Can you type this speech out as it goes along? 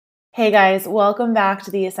Hey guys, welcome back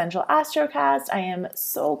to the Essential Astrocast. I am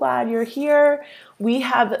so glad you're here. We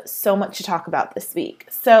have so much to talk about this week.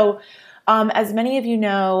 As many of you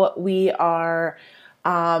know, we are,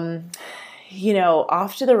 off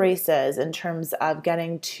to the races in terms of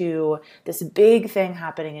getting to this big thing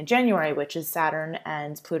happening in January, which is Saturn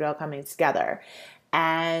and Pluto coming together.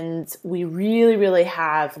 And we really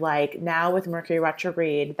have, now with Mercury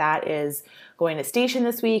retrograde, that is going to station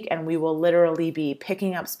this week, and we will literally be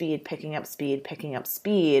picking up speed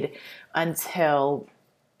until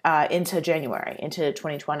into January, into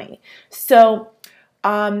 2020.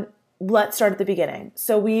 Let's start at the beginning.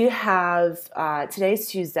 So we have, today's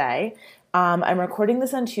Tuesday. I'm recording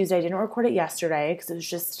this on Tuesday. I didn't record it yesterday because it was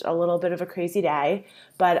just a little bit of a crazy day,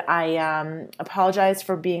 but I apologize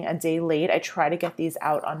for being a day late. I try to get these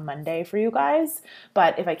out on Monday for you guys,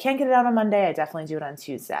 but if I can't get it out on Monday, I definitely do it on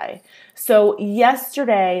Tuesday. So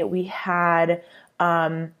yesterday we had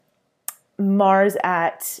Mars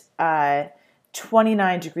at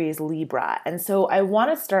 29 degrees Libra, and so I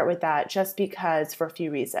want to start with that just because for a few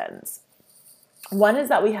reasons. One is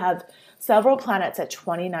that we have several planets at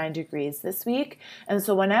 29 degrees this week. And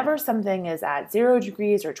so whenever something is at 0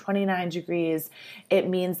 degrees or 29 degrees, it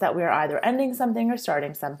means that we're either ending something or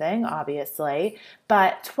starting something, obviously.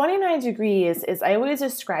 But 29 degrees is, I always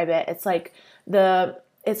describe it, it's like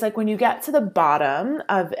when you get to the bottom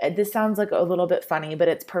of, this sounds like a little bit funny, but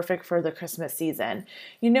it's perfect for the Christmas season.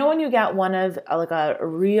 You know, when you get one of like a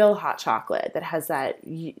real hot chocolate that has that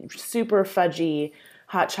super fudgy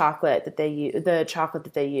hot chocolate that they use, the chocolate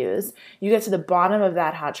that they use, you get to the bottom of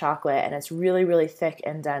that hot chocolate and it's really thick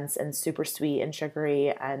and dense and super sweet and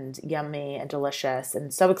sugary and yummy and delicious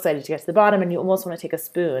and so excited to get to the bottom, and you almost want to take a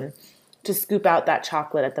spoon to scoop out that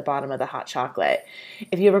chocolate at the bottom of the hot chocolate.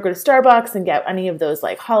 If you ever go to Starbucks and get any of those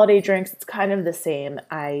like holiday drinks, it's kind of the same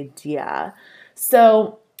idea.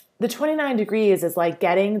 So the 29 degrees is like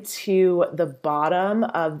getting to the bottom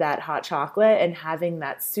of that hot chocolate and having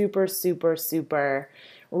that super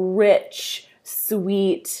rich,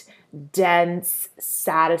 sweet, dense,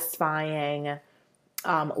 satisfying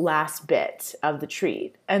last bit of the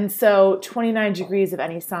treat. And so 29 degrees of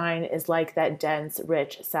any sign is like that dense,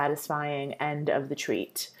 rich, satisfying end of the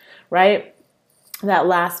treat, right? That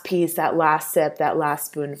last piece, that last sip, that last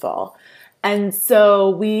spoonful. And so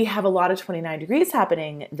we have a lot of 29 degrees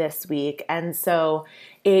happening this week. And so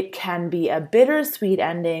it can be a bittersweet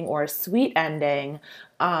ending or a sweet ending,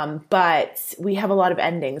 but we have a lot of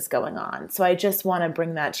endings going on. So I just want to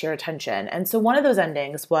bring that to your attention. And so one of those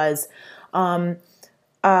endings was on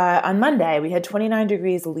Monday, we had 29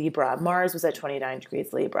 degrees Libra. Mars was at 29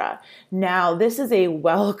 degrees Libra. Now, this is a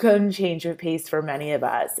welcome change of pace for many of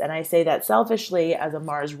us. And I say that selfishly as a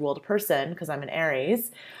Mars-ruled person because I'm an Aries.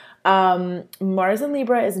 Mars in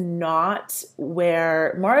Libra is not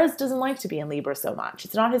where Mars doesn't like to be in Libra so much.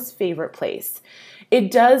 It's not his favorite place.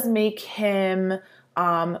 It does make him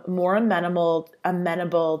more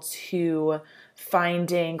amenable to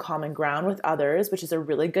finding common ground with others, which is a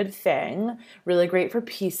really good thing, really great for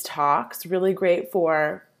peace talks, really great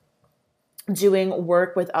for doing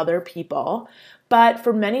work with other people. But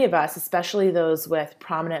for many of us, especially those with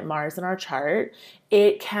prominent Mars in our chart,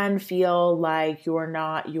 it can feel like you're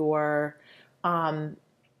not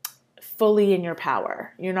fully in your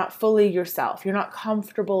power. You're not fully yourself. You're not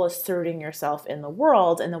comfortable asserting yourself in the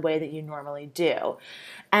world in the way that you normally do.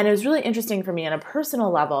 And it was really interesting for me on a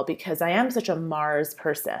personal level because I am such a Mars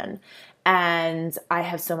person and I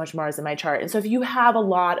have so much Mars in my chart. And so if you have a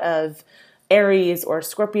lot of Aries or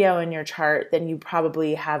Scorpio in your chart, then you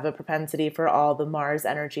probably have a propensity for all the Mars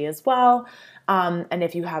energy as well. And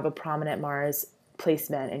if you have a prominent Mars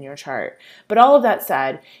placement in your chart. But all of that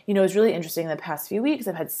said, it's really interesting the past few weeks,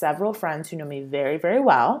 I've had several friends who know me very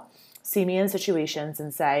well see me in situations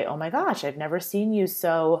and say, oh my gosh, I've never seen you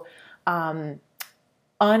so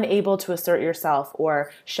unable to assert yourself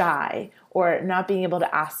or shy or not being able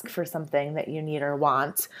to ask for something that you need or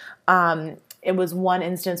want. It was one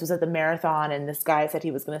instance was at the marathon and this guy said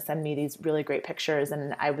he was going to send me these really great pictures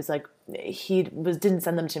and I was like, didn't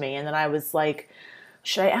send them to me. And then I was like,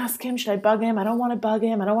 should I ask him? Should I bug him? I don't want to bug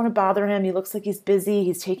him. I don't want to bother him. He looks like he's busy.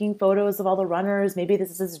 He's taking photos of all the runners. Maybe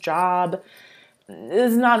this is his job.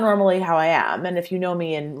 This is not normally how I am. And if you know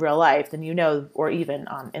me in real life, then you know, or even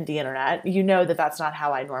in the internet, you know that that's not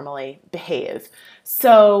how I normally behave.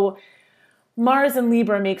 So Mars in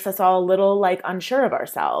Libra makes us all a little unsure of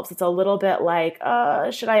ourselves. It's a little bit like,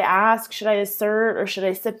 should I ask, should I assert, or should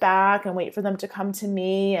I sit back and wait for them to come to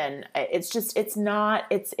me? And it's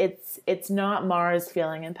not Mars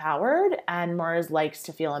feeling empowered, and Mars likes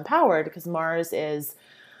to feel empowered because Mars is,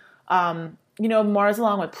 Mars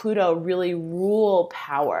along with Pluto really rule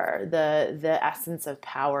power, the essence of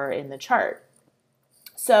power in the chart.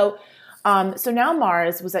 So now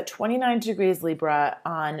Mars was at 29 degrees Libra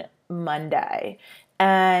on Monday,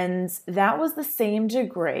 and that was the same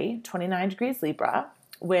degree, 29 degrees Libra,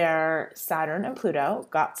 where Saturn and Pluto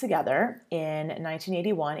got together in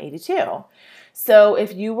 1981-82. So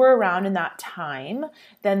if you were around in that time,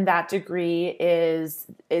 then that degree is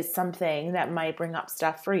something that might bring up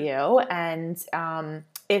stuff for you. And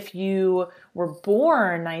if you were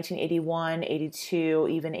born 1981, 82,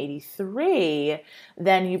 even 83,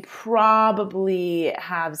 then you probably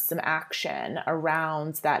have some action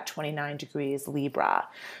around that 29 degrees Libra.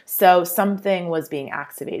 So something was being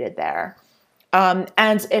activated there.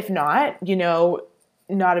 And if not,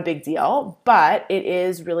 not a big deal, but it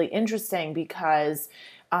is really interesting because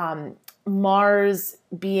Mars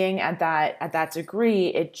being at that degree,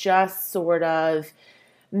 it just sort of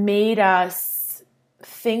made us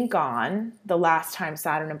think on the last time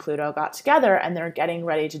Saturn and Pluto got together, and they're getting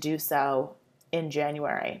ready to do so in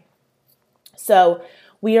January. So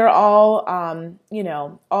we are all,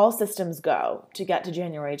 all systems go to get to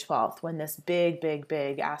January 12th when this big, big,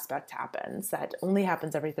 big aspect happens. That only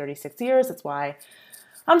happens every 36 years. That's why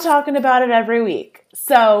I'm talking about it every week.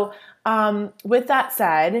 So with that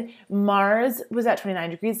said, Mars was at 29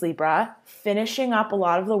 degrees Libra, finishing up a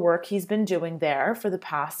lot of the work he's been doing there for the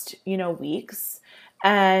past, weeks.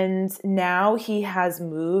 And now he has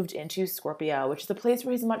moved into Scorpio, which is a place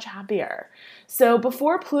where he's much happier. So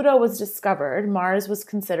before Pluto was discovered, Mars was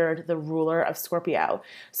considered the ruler of Scorpio.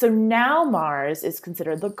 So now Mars is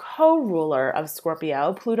considered the co-ruler of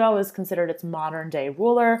Scorpio. Pluto is considered its modern day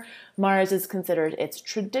ruler. Mars is considered its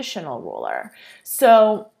traditional ruler.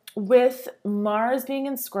 So with Mars being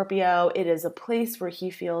in Scorpio, it is a place where he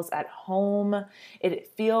feels at home.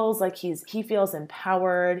 It feels like he feels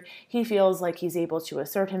empowered. He feels like he's able to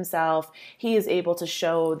assert himself. He is able to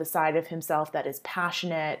show the side of himself that is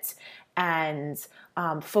passionate and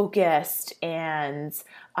focused and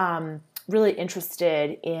really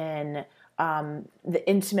interested in the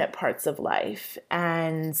intimate parts of life.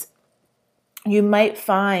 And you might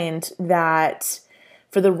find that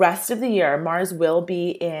for the rest of the year, Mars will be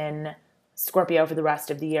in Scorpio for the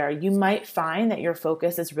rest of the year. You might find that your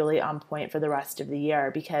focus is really on point for the rest of the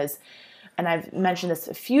year because, and I've mentioned this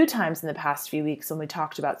a few times in the past few weeks when we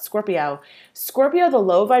talked about Scorpio, the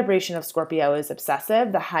low vibration of Scorpio is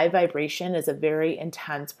obsessive. The high vibration is a very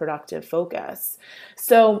intense, productive focus.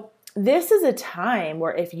 So this is a time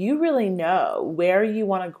where if you really know where you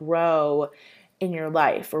want to grow in your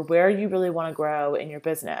life, or where you really want to grow in your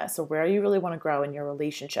business, or where you really want to grow in your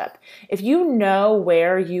relationship, if you know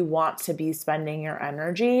where you want to be spending your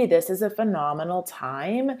energy, this is a phenomenal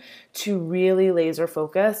time to really laser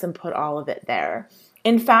focus and put all of it there.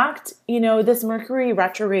 In fact, this Mercury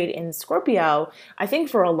retrograde in Scorpio, I think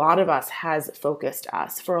for a lot of us has focused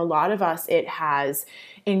us. For a lot of us, it has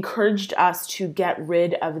encouraged us to get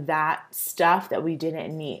rid of that stuff that we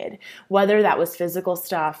didn't need, whether that was physical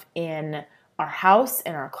stuff in our house,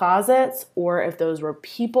 in our closets, or if those were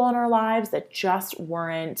people in our lives that just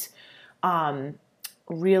weren't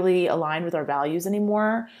really aligned with our values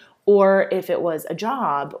anymore, or if it was a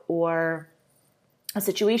job or a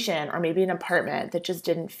situation or maybe an apartment that just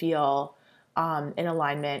didn't feel in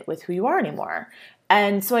alignment with who you are anymore.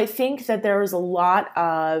 And so I think that there was a lot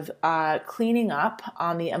of cleaning up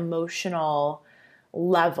on the emotional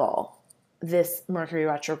level this Mercury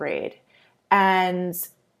retrograde. And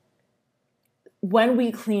when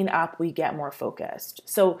we clean up, we get more focused.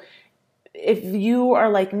 So if you are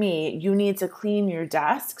like me, you need to clean your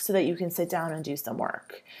desk so that you can sit down and do some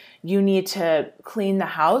work. You need to clean the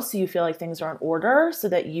house so you feel like things are in order so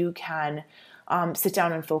that you can sit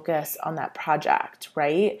down and focus on that project,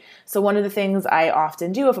 right? So one of the things I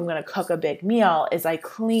often do if I'm going to cook a big meal is I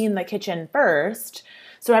clean the kitchen first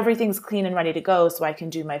so everything's clean and ready to go so I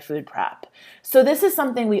can do my food prep. So this is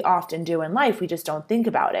something we often do in life. We just don't think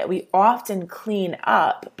about it. We often clean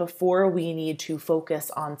up before we need to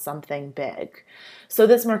focus on something big. So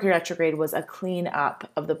this Mercury retrograde was a clean up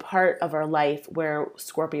of the part of our life where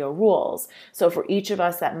Scorpio rules. So for each of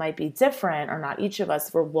us, that might be different, or not each of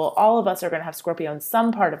us, all of us are going to have Scorpio in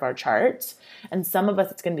some part of our chart, and some of us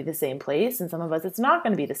it's going to be the same place, and some of us it's not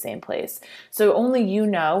going to be the same place. So only you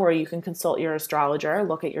know, or you can consult your astrologer,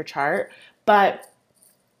 look at your chart, but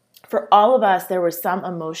for all of us, there was some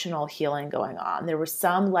emotional healing going on. There was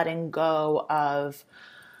some letting go of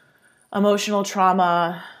emotional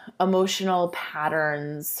trauma, emotional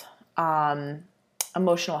patterns,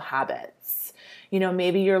 emotional habits.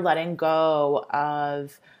 Maybe you're letting go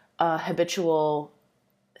of a habitual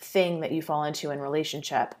thing that you fall into in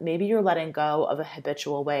relationship. Maybe you're letting go of a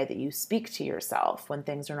habitual way that you speak to yourself when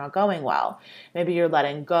things are not going well. Maybe you're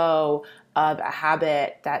letting go of a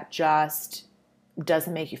habit that just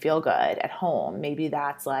doesn't make you feel good at home. Maybe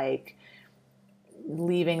that's like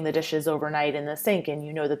leaving the dishes overnight in the sink, and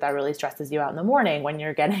you know that really stresses you out in the morning when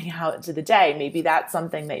you're getting out into the day. Maybe that's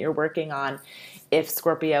something that you're working on if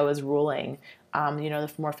Scorpio is ruling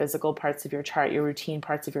the more physical parts of your chart, your routine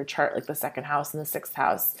parts of your chart, like the second house and the sixth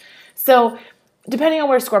house. So depending on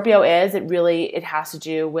where Scorpio is, it has to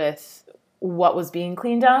do with what was being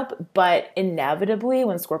cleaned up. But inevitably,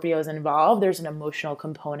 when Scorpio is involved, there's an emotional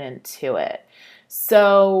component to it.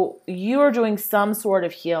 So you're doing some sort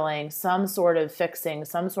of healing, some sort of fixing,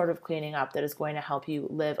 some sort of cleaning up that is going to help you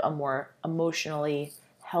live a more emotionally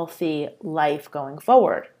healthy life going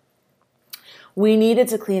forward. We needed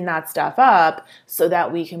to clean that stuff up so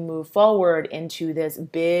that we can move forward into this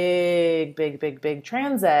big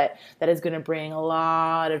transit that is going to bring a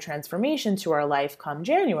lot of transformation to our life come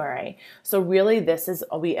January. So really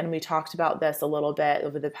we talked about this a little bit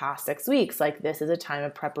over the past 6 weeks, like this is a time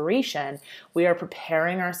of preparation. We are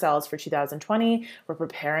preparing ourselves for 2020. We're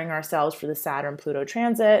preparing ourselves for the Saturn-Pluto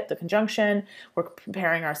transit, the conjunction. We're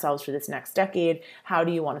preparing ourselves for this next decade. How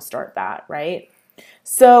do you want to start that, right?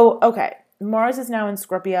 So, okay. Mars is now in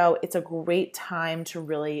Scorpio. It's a great time to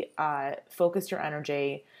really focus your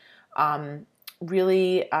energy,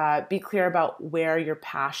 really be clear about where your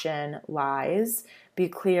passion lies, be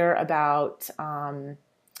clear about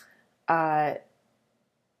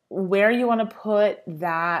where you want to put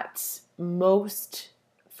that most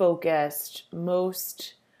focused,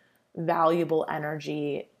 most valuable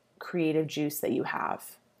energy, creative juice that you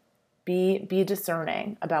have. Be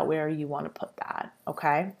discerning about where you want to put that,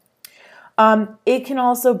 okay? It can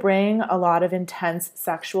also bring a lot of intense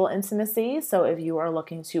sexual intimacy. So if you are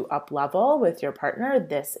looking to up level with your partner,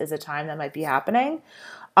 this is a time that might be happening.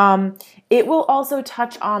 It will also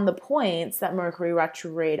touch on the points that Mercury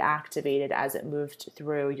retrograde activated as it moved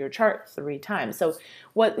through your chart 3 times. So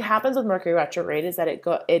what happens with Mercury retrograde is that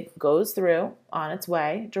it goes through on its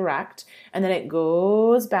way direct, and then it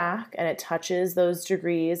goes back and it touches those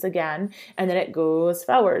degrees again, and then it goes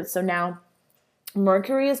forward. So now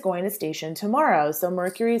Mercury is going to station tomorrow. So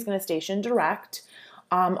Mercury is going to station direct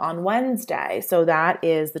on Wednesday. So that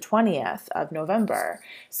is the 20th of November.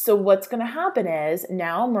 So what's going to happen is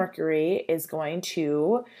now Mercury is going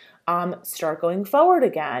to start going forward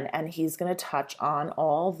again, and he's going to touch on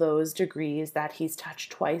all those degrees that he's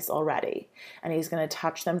touched twice already, and he's going to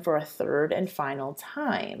touch them for a third and final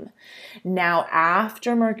time. Now,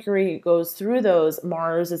 after Mercury goes through those,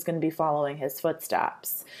 Mars is going to be following his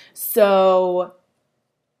footsteps. So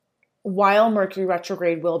while Mercury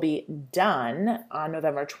retrograde will be done on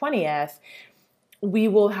November 20th, we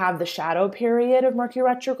will have the shadow period of Mercury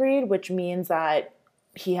retrograde, which means that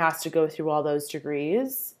he has to go through all those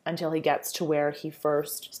degrees until he gets to where he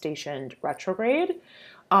first stationed retrograde.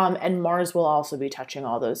 And Mars will also be touching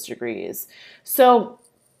all those degrees. So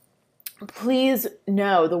please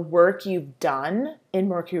know the work you've done in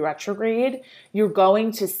Mercury retrograde, you're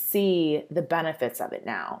going to see the benefits of it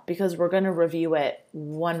now, because we're going to review it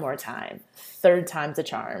one more time. 3rd time's a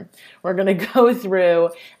charm. We're going to go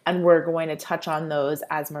through and we're going to touch on those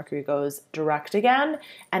as Mercury goes direct again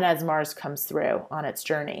and as Mars comes through on its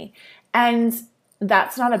journey. And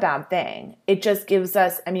that's not a bad thing. It just gives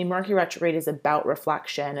us, Mercury retrograde is about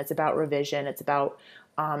reflection. It's about revision. It's about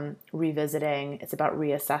revisiting. It's about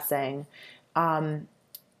reassessing.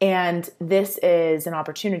 And this is an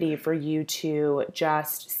opportunity for you to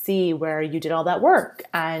just see where you did all that work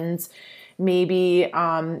and maybe,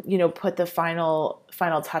 put the final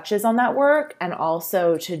touches on that work, and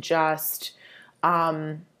also to just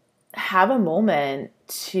have a moment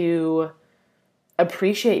to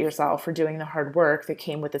appreciate yourself for doing the hard work that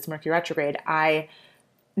came with this Mercury retrograde. I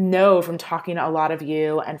know from talking to a lot of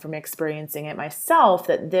you and from experiencing it myself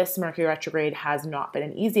that this Mercury retrograde has not been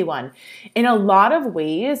an easy one. In a lot of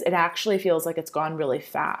ways, it actually feels like it's gone really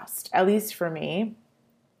fast, at least for me.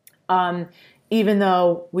 Even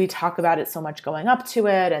though we talk about it so much going up to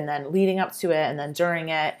it and then leading up to it and then during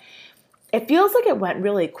it, it feels like it went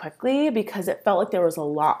really quickly because it felt like there was a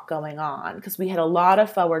lot going on, because we had a lot of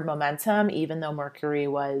forward momentum, even though Mercury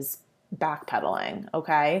was backpedaling,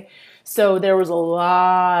 okay? So there was a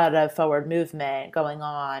lot of forward movement going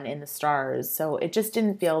on in the stars. So it just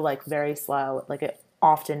didn't feel like very slow, like it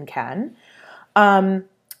often can.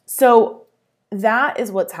 So that is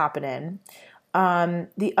what's happening.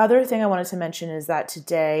 The other thing I wanted to mention is that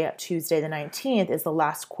today, Tuesday the 19th, is the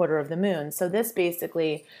last quarter of the moon. So this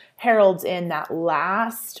basically heralds in that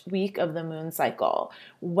last week of the moon cycle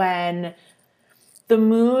when The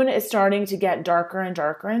moon is starting to get darker and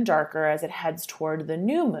darker and darker as it heads toward the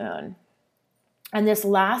new moon. And this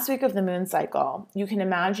last week of the moon cycle, you can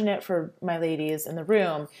imagine it for my ladies in the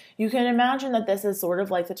room. You can imagine that this is sort of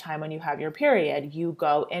like the time when you have your period. You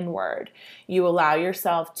go inward. You allow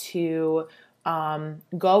yourself to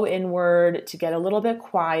go inward, to get a little bit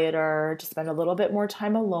quieter, to spend a little bit more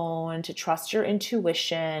time alone, to trust your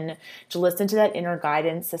intuition, to listen to that inner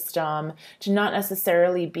guidance system, to not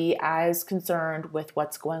necessarily be as concerned with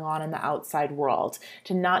what's going on in the outside world,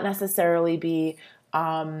 to not necessarily be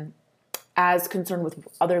as concerned with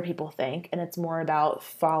what other people think. And it's more about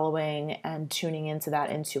following and tuning into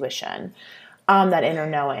that intuition, that inner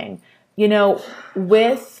knowing. You know,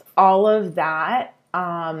 with all of that,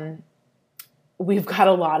 we've got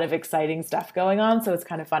a lot of exciting stuff going on, so it's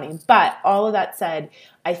kind of funny. But all of that said,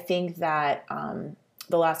 I think that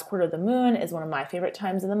the last quarter of the moon is one of my favorite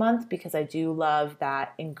times of the month because I do love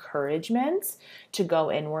that encouragement to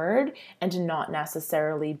go inward and to not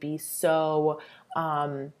necessarily be so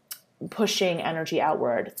pushing energy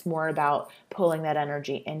outward. It's more about pulling that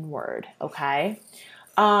energy inward, okay?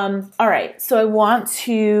 All right, so I want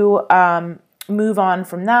to move on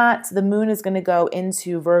from that. The moon is going to go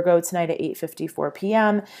into Virgo tonight at 8:54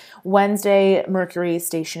 p.m. Wednesday, Mercury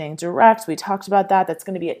stationing direct. We talked about that. That's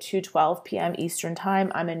going to be at 2:12 p.m. Eastern time.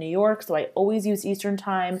 I'm in New York, so I always use Eastern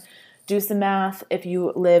time. Do some math if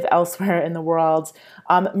you live elsewhere in the world.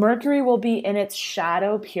 Mercury will be in its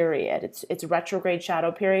shadow period. It's retrograde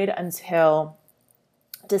shadow period until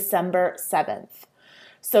December 7th.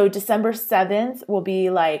 So December 7th will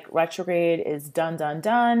be like retrograde is done,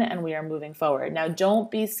 and we are moving forward. Now,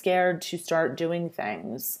 don't be scared to start doing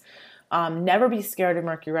things. Never be scared of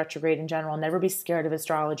Mercury retrograde in general. Never be scared of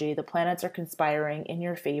astrology. The planets are conspiring in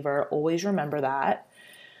your favor. Always remember that.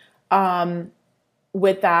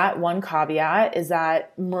 With that, one caveat is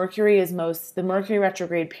that the Mercury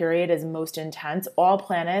retrograde period is most intense. All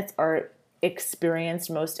planets are experienced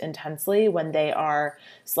most intensely when they are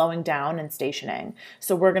slowing down and stationing.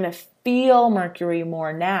 So we're going to feel Mercury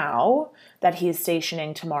more now that he's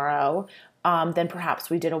stationing tomorrow than perhaps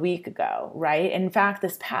we did a week ago, right? In fact,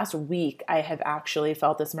 this past week, I have actually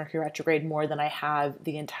felt this Mercury retrograde more than I have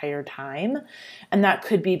the entire time. And that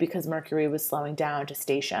could be because Mercury was slowing down to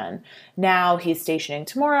station. Now he's stationing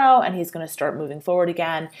tomorrow and he's going to start moving forward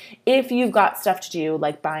again. If you've got stuff to do,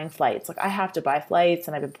 like buying flights, like I have to buy flights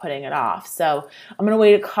and I've been putting it off. So I'm going to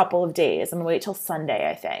wait a couple of days. I'm going to wait till Sunday,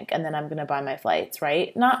 I think, and then I'm going to buy my flights,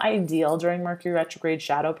 right? Not ideal during Mercury retrograde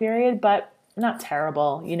shadow period, but not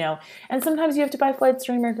terrible, you know, and sometimes you have to buy flights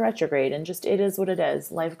during Mercury retrograde and just, it is what it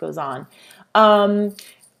is. Life goes on.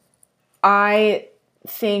 I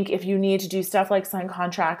think if you need to do stuff like sign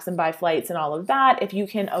contracts and buy flights and all of that, if you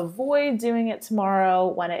can avoid doing it tomorrow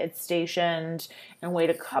when it's stationed and wait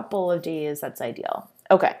a couple of days, that's ideal.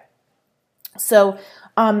 Okay. So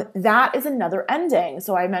that is another ending.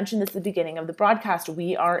 So I mentioned this at the beginning of the broadcast.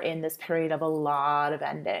 We are in this period of a lot of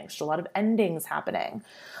endings, a lot of endings happening.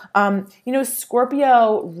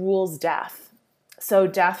 Scorpio rules death. So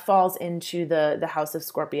death falls into the house of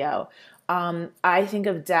Scorpio. I think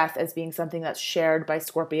of death as being something that's shared by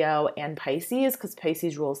Scorpio and Pisces because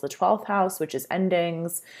Pisces rules the 12th house, which is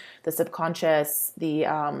endings, the subconscious,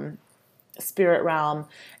 the spirit realm.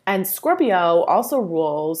 And Scorpio also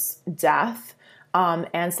rules death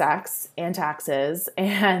and sex and taxes,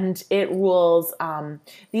 and it rules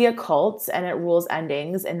the occult and it rules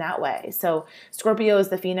endings in that way. So Scorpio is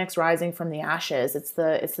the phoenix rising from the ashes. It's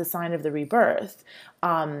the sign of the rebirth.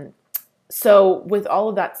 So with all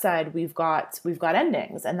of that said, we've got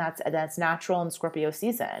endings, and that's natural in Scorpio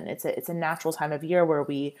season. It's a natural time of year where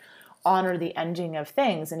we honor the ending of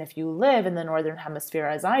things. And if you live in the Northern Hemisphere,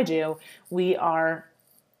 as I do, we are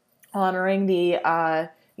honoring the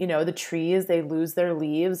trees, they lose their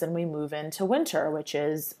leaves and we move into winter, which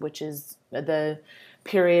is the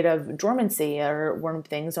period of dormancy, or when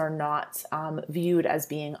things are not viewed as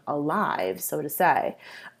being alive, so to say.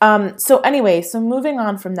 So moving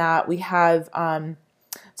on from that, we have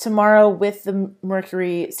tomorrow with the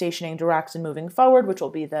Mercury stationing direct and moving forward, which will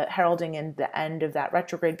be the heralding in the end of that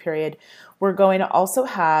retrograde period. We're going to also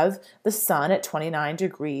have the sun at 29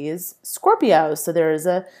 degrees Scorpio. So there is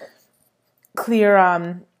a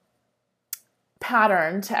clear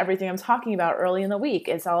pattern to everything I'm talking about early in the week.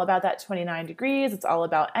 It's all about that 29 degrees. It's all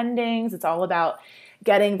about endings. It's all about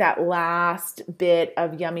getting that last bit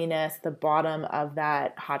of yumminess, the bottom of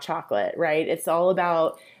that hot chocolate, right? It's all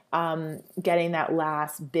about getting that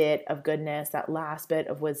last bit of goodness, that last bit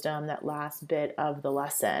of wisdom, that last bit of the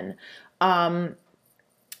lesson.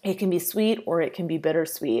 It can be sweet or it can be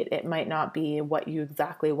bittersweet. It might not be what you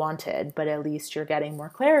exactly wanted, but at least you're getting more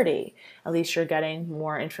clarity. At least you're getting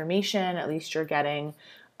more information. At least you're getting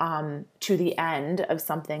to the end of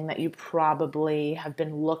something that you probably have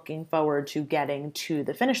been looking forward to getting to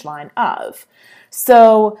the finish line of.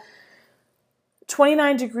 So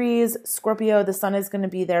 29 degrees Scorpio, the sun is going to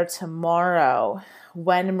be there tomorrow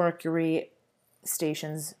when Mercury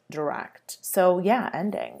stations direct. So yeah,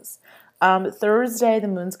 endings. Thursday, the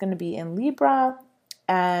moon's going to be in Libra.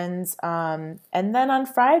 And then on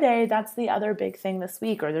Friday, that's the other big thing this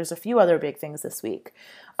week, or there's a few other big things this week.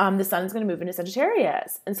 The sun's going to move into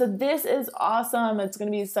Sagittarius. And so this is awesome. It's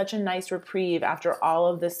going to be such a nice reprieve after all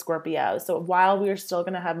of this Scorpio. So while we are still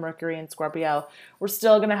going to have Mercury in Scorpio, we're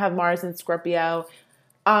still going to have Mars in Scorpio.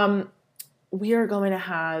 We are going to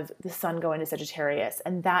have the sun go into Sagittarius,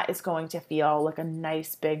 and that is going to feel like a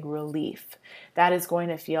nice big relief. That is going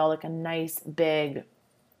to feel like a nice big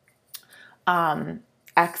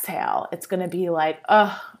exhale. It's going to be like,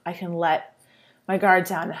 I can let my guard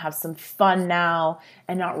down and have some fun now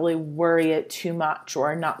and not really worry it too much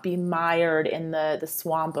or not be mired in the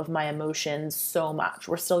swamp of my emotions so much.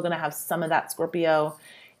 We're still going to have some of that Scorpio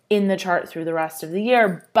in the chart through the rest of the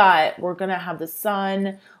year, but we're going to have the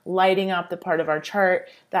sun lighting up the part of our chart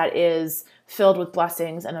that is filled with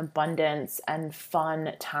blessings and abundance and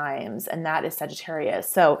fun times, and that is Sagittarius.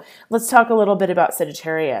 So let's talk a little bit about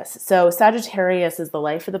Sagittarius. So Sagittarius is the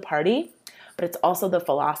life of the party, but it's also the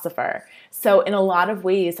philosopher. So in a lot of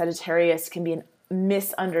ways, Sagittarius can be an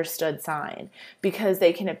misunderstood sign because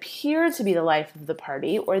they can appear to be the life of the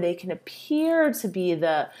party or they can appear to be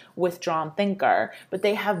the withdrawn thinker, but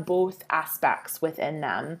they have both aspects within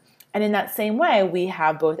them. And in that same way, we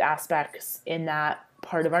have both aspects in that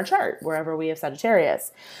part of our chart, wherever we have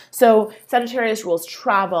Sagittarius. So Sagittarius rules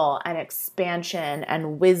travel and expansion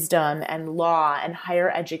and wisdom and law and higher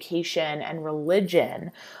education and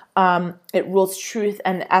religion. It rules truth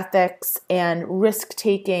and ethics and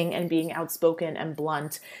risk-taking and being outspoken and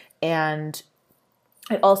blunt. And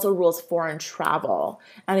it also rules foreign travel.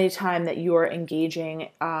 Anytime that you are engaging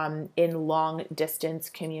in long-distance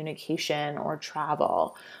communication or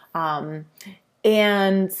travel. And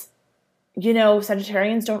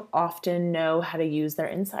Sagittarians don't often know how to use their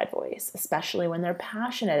inside voice, especially when they're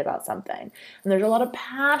passionate about something. And there's a lot of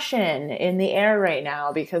passion in the air right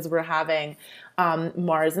now because we're having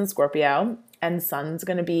Mars in Scorpio, and Sun's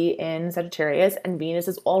going to be in Sagittarius, and Venus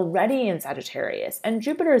is already in Sagittarius, and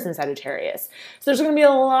Jupiter's in Sagittarius. So there's going to be a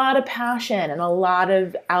lot of passion and a lot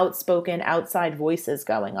of outspoken outside voices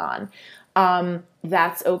going on.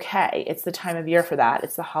 That's okay. It's the time of year for that.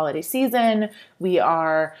 It's the holiday season. We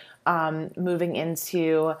are moving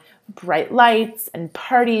into bright lights and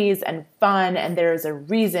parties and fun, and there's a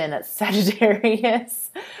reason that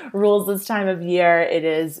Sagittarius rules this time of year. It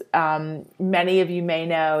is, many of you may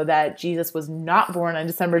know that Jesus was not born on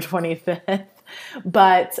December 25th,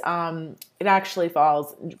 but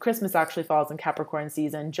Christmas actually falls in Capricorn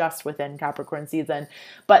season, just within Capricorn season.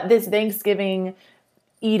 But this Thanksgiving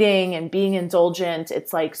eating and being indulgent,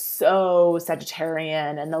 it's like so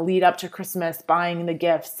Sagittarian, and the lead up to Christmas, buying the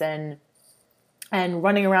gifts and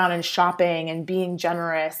running around and shopping and being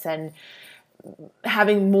generous and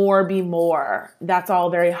having more be more. That's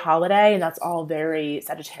all very holiday, and that's all very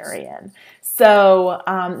Sagittarian. So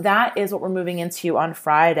that is what we're moving into on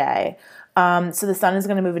Friday. So the sun is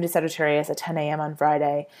going to move into Sagittarius at 10 a.m. on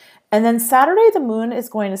Friday. And then Saturday, the moon is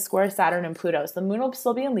going to square Saturn and Pluto. So the moon will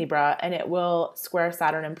still be in Libra, and it will square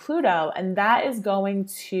Saturn and Pluto. And that is going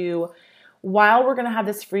to, while we're going to have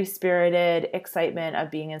this free-spirited excitement of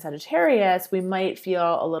being in Sagittarius, we might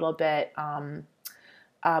feel a little bit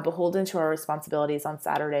beholden to our responsibilities on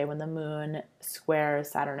Saturday when the moon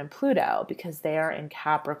squares Saturn and Pluto, because they are in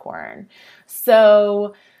Capricorn.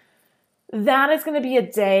 So that is going to be a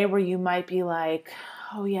day where you might be like,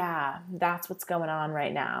 oh yeah, that's what's going on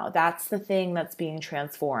right now. That's the thing that's being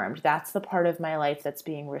transformed. That's the part of my life that's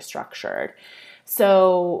being restructured.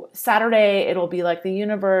 So Saturday, it'll be like the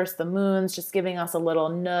universe, the moon's just giving us a little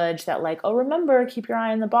nudge that like, oh, remember, keep your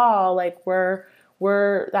eye on the ball. Like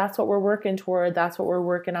that's what we're working toward. That's what we're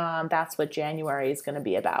working on. That's what January is going to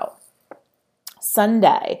be about.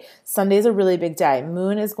 Sunday is a really big day.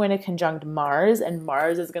 Moon is going to conjunct Mars, and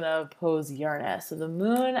Mars is going to oppose Uranus. So the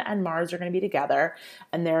moon and Mars are going to be together,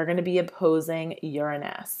 and they're going to be opposing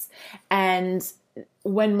Uranus. And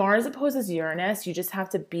when Mars opposes Uranus, you just have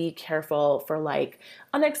to be careful for like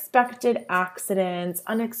unexpected accidents,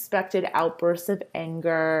 unexpected outbursts of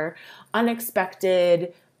anger,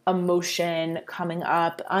 unexpected emotion coming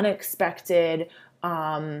up, unexpected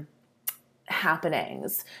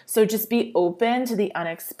happenings. So just be open to the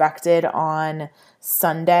unexpected on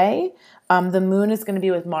Sunday. The moon is going to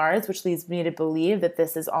be with Mars, which leads me to believe that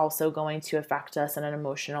this is also going to affect us on an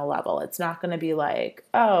emotional level. It's not going to be like,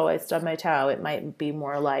 oh, I stubbed my toe. It might be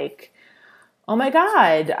more like, oh my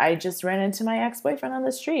God, I just ran into my ex-boyfriend on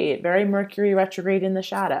the street. Very Mercury retrograde in the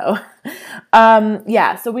shadow.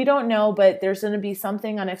 Yeah, so we don't know, but there's going to be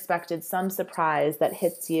something unexpected, some surprise that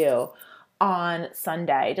hits you on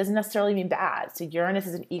Sunday. It doesn't necessarily mean bad. So Uranus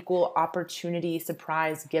is an equal opportunity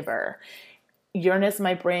surprise giver. Uranus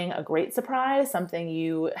might bring a great surprise, something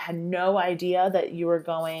you had no idea that you were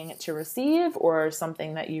going to receive, or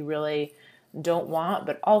something that you really don't want,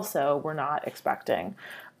 but also were not expecting.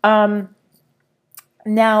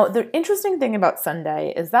 Now, the interesting thing about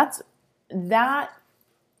Sunday is that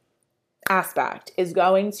aspect is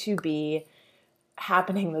going to be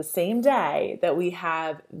happening the same day that we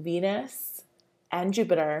have Venus and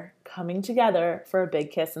Jupiter coming together for a big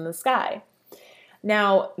kiss in the sky.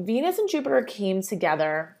 Now, Venus and Jupiter came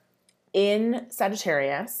together in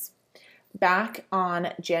Sagittarius back on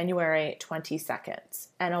January 22nd.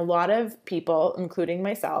 And a lot of people, including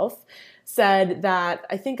myself, said that,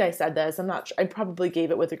 I think I said this, I'm not sure, I probably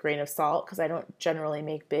gave it with a grain of salt because I don't generally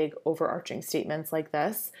make big overarching statements like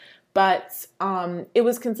this. But it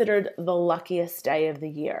was considered the luckiest day of the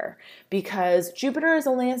year because Jupiter is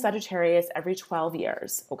only in Sagittarius every 12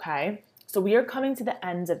 years, okay? So we are coming to the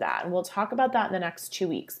end of that, and we'll talk about that in the next 2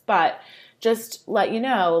 weeks. But just let you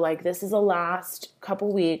know, like, this is the last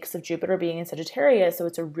couple weeks of Jupiter being in Sagittarius, so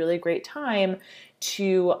it's a really great time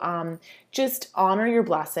to just honor your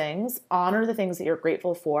blessings, honor the things that you're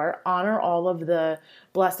grateful for, honor all of the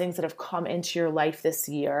blessings that have come into your life this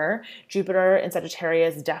year. Jupiter in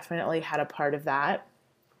Sagittarius definitely had a part of that.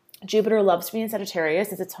 Jupiter loves to be in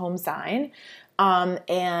Sagittarius. It's its home sign.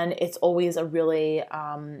 And it's always a really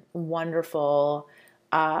wonderful,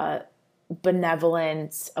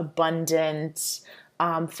 benevolent, abundant,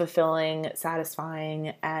 fulfilling,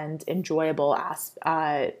 satisfying, and enjoyable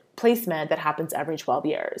placement that happens every 12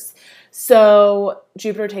 years. So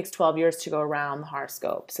Jupiter takes 12 years to go around the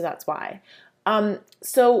horoscope. So that's why.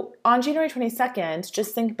 So on January 22nd,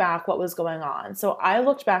 just think back what was going on. So I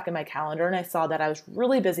looked back in my calendar and I saw that I was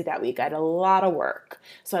really busy that week. I had a lot of work.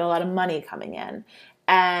 So I had a lot of money coming in,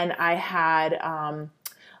 and I had,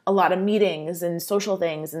 a lot of meetings and social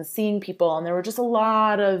things and seeing people. And there were just a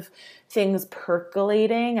lot of things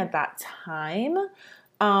percolating at that time.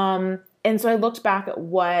 And so I looked back at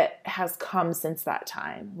what has come since that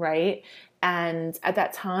time, right? And at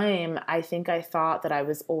that time, I think I thought that I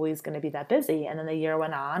was always going to be that busy. And then the year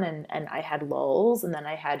went on, and I had lulls, and then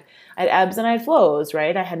I had ebbs and I had flows,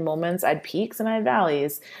 right? I had moments, I had peaks and I had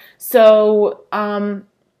valleys. So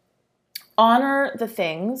honor the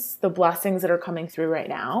things, the blessings that are coming through right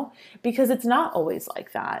now, because it's not always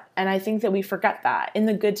like that. And I think that we forget that. In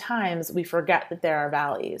the good times, we forget that there are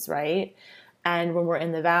valleys, right? And when we're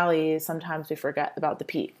in the valleys, sometimes we forget about the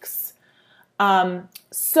peaks.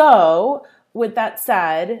 So with that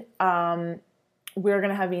said, we're going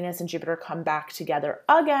to have Venus and Jupiter come back together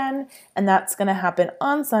again, and that's going to happen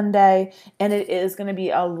on Sunday, and it is going to be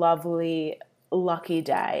a lovely, lucky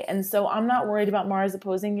day. And so I'm not worried about Mars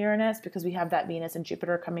opposing Uranus because we have that Venus and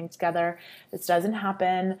Jupiter coming together. This doesn't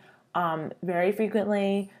happen very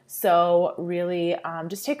frequently. So really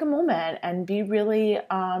just take a moment and be really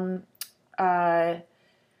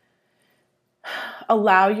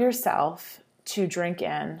allow yourself to drink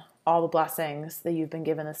in all the blessings that you've been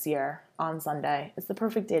given this year on Sunday. It's the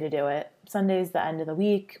perfect day to do it. Sunday is the end of the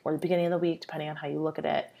week or the beginning of the week, depending on how you look at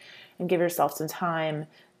it, and give yourself some time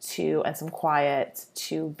and some quiet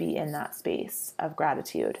to be in that space of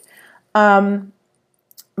gratitude. Monday,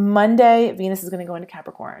 Venus is going to go into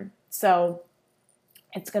Capricorn. So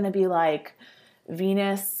it's going to be like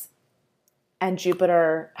Venus and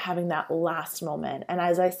Jupiter having that last moment. And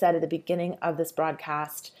as I said at the beginning of this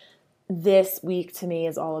broadcast, this week to me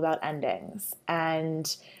is all about endings.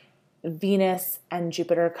 And Venus and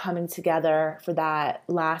Jupiter coming together for that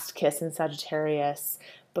last kiss in Sagittarius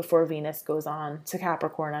before Venus goes on to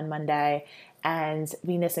Capricorn on Monday. And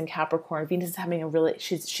Venus in Capricorn, Venus is having a really,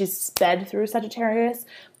 she's sped through Sagittarius,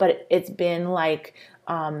 but it's been like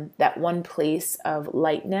that one place of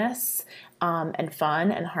lightness and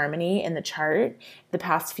fun and harmony in the chart the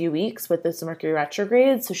past few weeks with this Mercury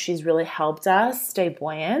retrograde. So she's really helped us stay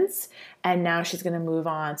buoyant. And now she's going to move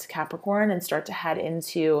on to Capricorn and start to head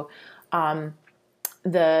into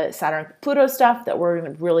the Saturn-Pluto stuff that we're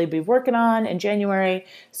going to really be working on in January.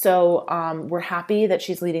 So we're happy that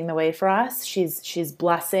she's leading the way for us. She's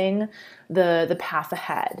blessing the path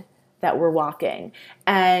ahead. that we're walking.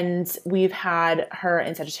 And we've had her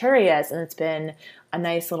in Sagittarius, and it's been a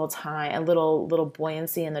nice little time, a little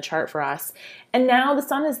buoyancy in the chart for us. And now the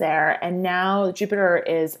sun is there, and now Jupiter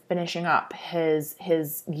is finishing up his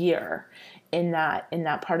year in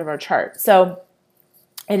that part of our chart. So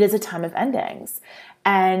it is a time of endings.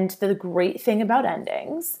 And the great thing about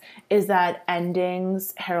endings is that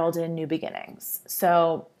endings herald in new beginnings.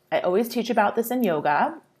 So I always teach about this in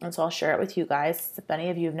yoga, and so I'll share it with you guys. If any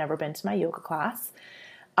of you have never been to my yoga class,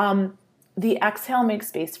 the exhale makes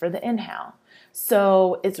space for the inhale.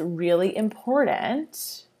 So it's really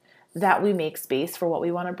important that we make space for what we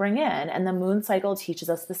want to bring in. And the moon cycle teaches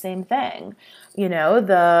us the same thing. You know,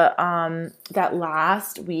 that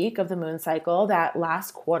last week of the moon cycle, that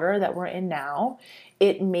last quarter that we're in now,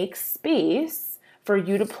 it makes space for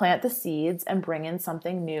you to plant the seeds and bring in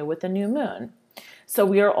something new with the new moon. So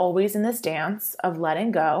we are always in this dance of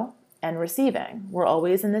letting go and receiving. We're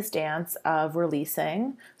always in this dance of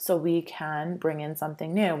releasing so we can bring in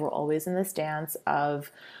something new. We're always in this dance of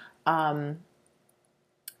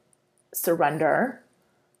surrender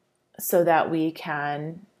so that we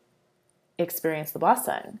can experience the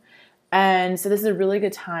blessing. And so this is a really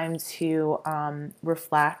good time to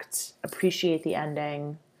reflect, appreciate the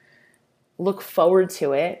ending, look forward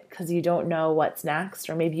to it because you don't know what's next,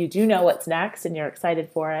 or maybe you do know what's next and you're excited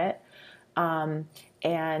for it.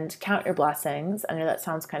 And count your blessings. I know that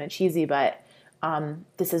sounds kind of cheesy, but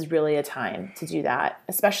this is really a time to do that,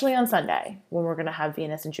 especially on Sunday when we're going to have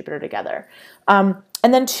Venus and Jupiter together.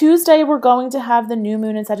 And then Tuesday, we're going to have the new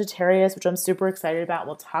moon in Sagittarius, which I'm super excited about.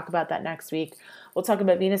 We'll talk about that next week. We'll talk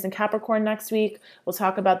about Venus and Capricorn next week. We'll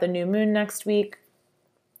talk about the new moon next week.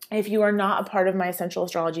 If you are not a part of my Essential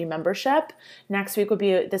Astrology membership, next week would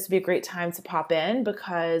be a great time to pop in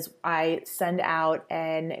because I send out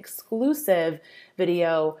an exclusive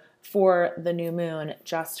video for the new moon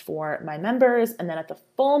just for my members. And then at the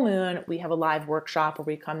full moon, we have a live workshop where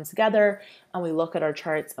we come together and we look at our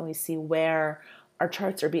charts and we see where our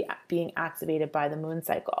charts are being activated by the moon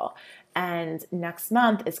cycle. And next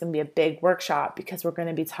month is going to be a big workshop because we're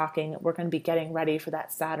going to be getting ready for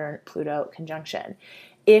that Saturn-Pluto conjunction.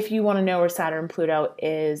 If you want to know where Saturn-Pluto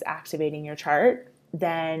is activating your chart,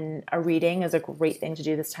 then a reading is a great thing to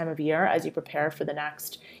do this time of year as you prepare for the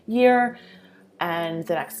next year and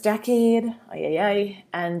the next decade.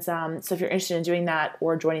 And so if you're interested in doing that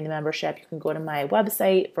or joining the membership, you can go to my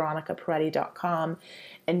website, veronicaperetti.com,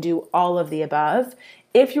 and do all of the above.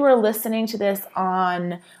 If you are listening to this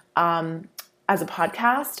on as a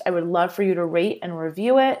podcast, I would love for you to rate and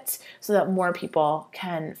review it so that more people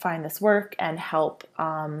can find this work and help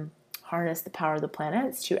harness the power of the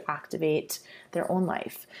planets to activate their own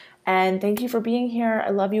life. And thank you for being here.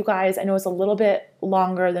 I love you guys. I know it's a little bit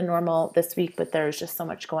longer than normal this week, but there's just so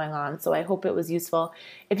much going on. So I hope it was useful.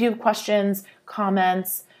 If you have questions,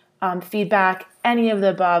 comments, feedback, any of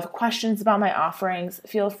the above, questions about my offerings,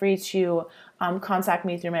 feel free to contact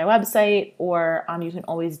me through my website, or you can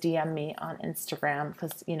always DM me on Instagram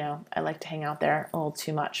because, I like to hang out there a little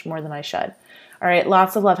too much, more than I should. All right,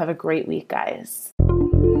 lots of love. Have a great week, guys.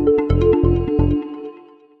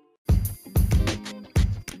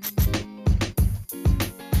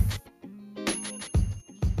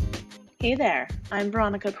 Hey there, I'm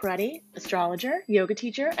Veronica Peretti, astrologer, yoga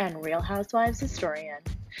teacher, and Real Housewives historian.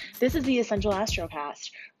 This is the Essential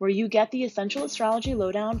Astrocast, where you get the essential astrology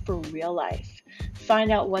lowdown for real life.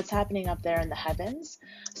 Find out what's happening up there in the heavens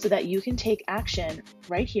so that you can take action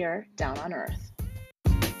right here down on Earth.